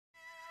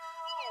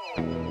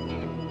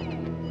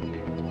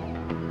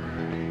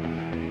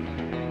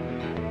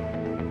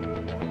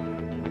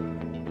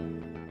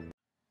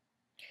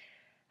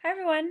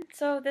Everyone,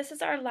 so this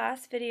is our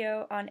last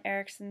video on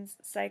Erikson's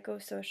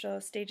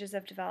psychosocial stages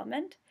of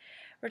development.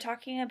 We're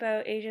talking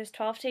about ages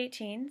 12 to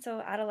 18, so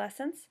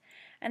adolescence,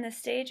 and the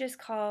stage is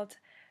called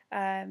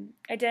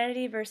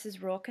identity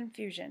versus role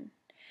confusion.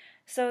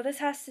 So this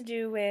has to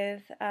do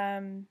with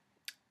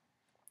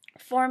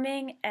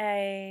forming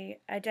a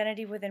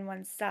identity within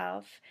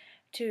oneself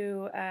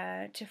to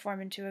form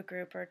into a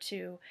group or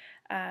to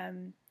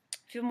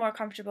feel more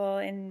comfortable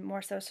in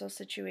more social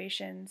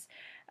situations,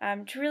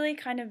 to really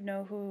kind of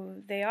know who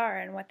they are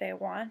and what they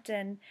want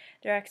and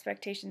their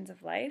expectations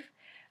of life.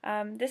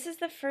 This is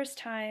the first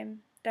time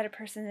that a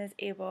person is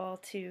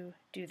able to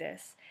do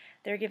this.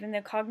 They're given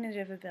the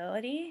cognitive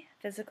ability,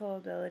 physical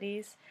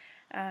abilities,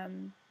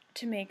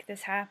 to make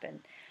this happen.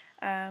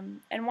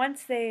 And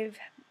once they've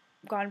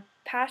gone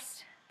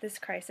past this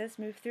crisis,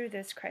 moved through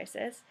this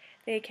crisis,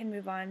 they can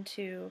move on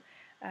to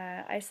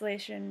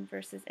isolation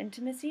versus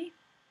intimacy,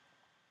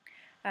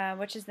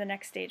 which is the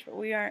next stage, but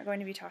we aren't going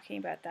to be talking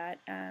about that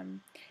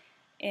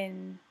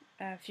in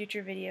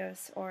future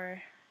videos,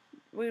 or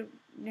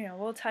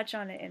we'll touch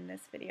on it in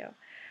this video.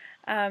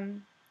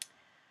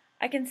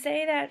 I can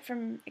say that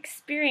from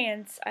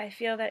experience, I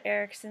feel that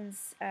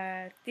Erikson's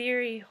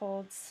theory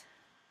holds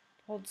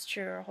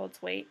true or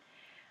holds weight.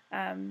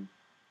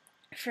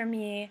 For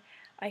me,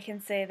 I can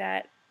say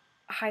that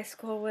high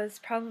school was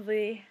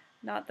probably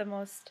not the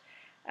most,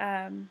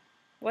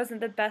 wasn't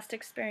the best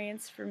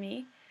experience for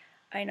me.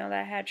 I know that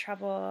I had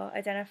trouble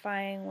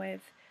identifying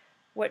with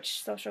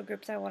which social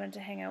groups I wanted to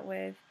hang out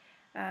with,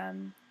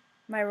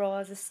 my role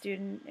as a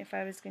student, if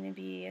I was going to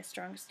be a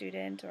strong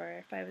student or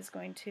if I was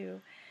going to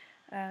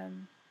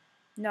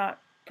not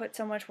put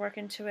so much work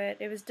into it.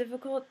 It was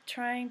difficult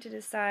trying to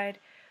decide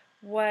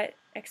what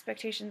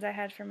expectations I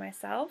had for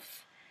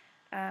myself,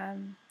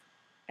 and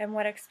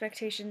what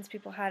expectations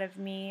people had of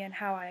me and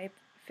how I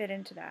fit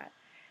into that.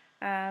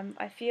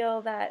 I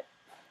feel that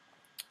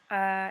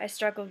I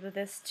struggled with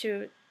this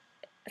to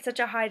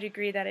such a high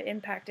degree that it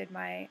impacted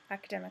my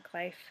academic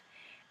life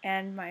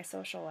and my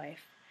social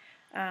life.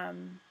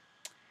 I'm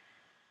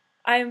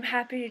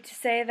happy to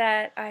say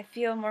that I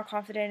feel more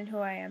confident in who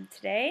I am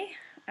today.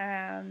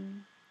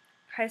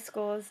 High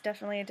school is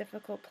definitely a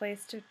difficult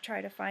place to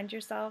try to find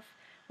yourself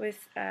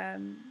with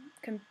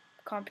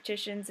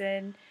competitions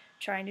in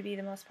trying to be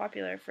the most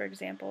popular, for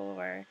example,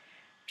 or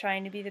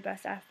trying to be the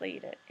best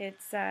athlete.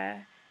 It's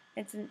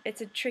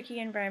a tricky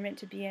environment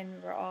to be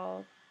in. We're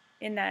all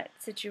in that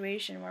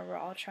situation where we're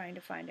all trying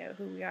to find out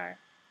who we are.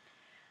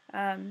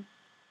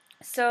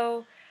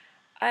 So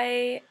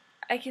I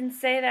can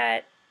say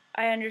that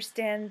I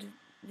understand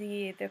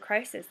the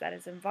crisis that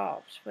is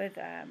involved with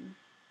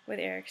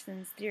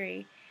Erikson's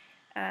theory,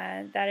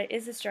 that it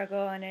is a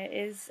struggle, and it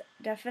is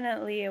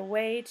definitely a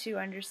way to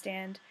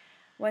understand,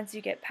 once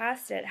you get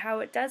past it, how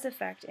it does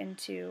affect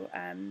into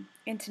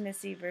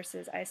intimacy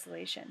versus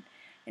isolation.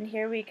 And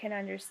here we can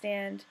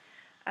understand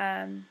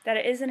that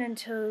it isn't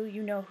until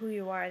you know who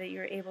you are that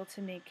you're able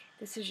to make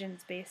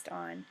decisions based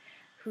on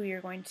who you're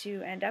going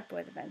to end up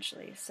with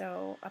eventually.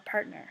 So a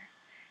partner,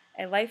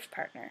 a life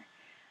partner.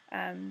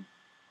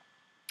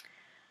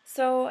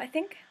 So I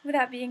think with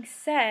that being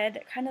said,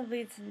 it kind of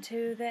leads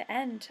into the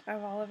end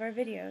of all of our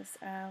videos.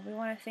 We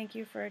want to thank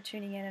you for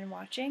tuning in and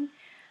watching.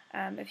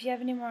 If you have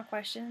any more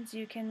questions,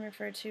 you can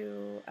refer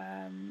to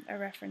our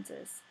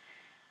references,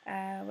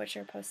 which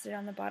are posted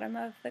on the bottom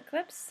of the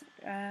clips.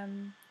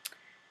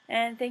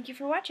 And thank you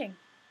for watching.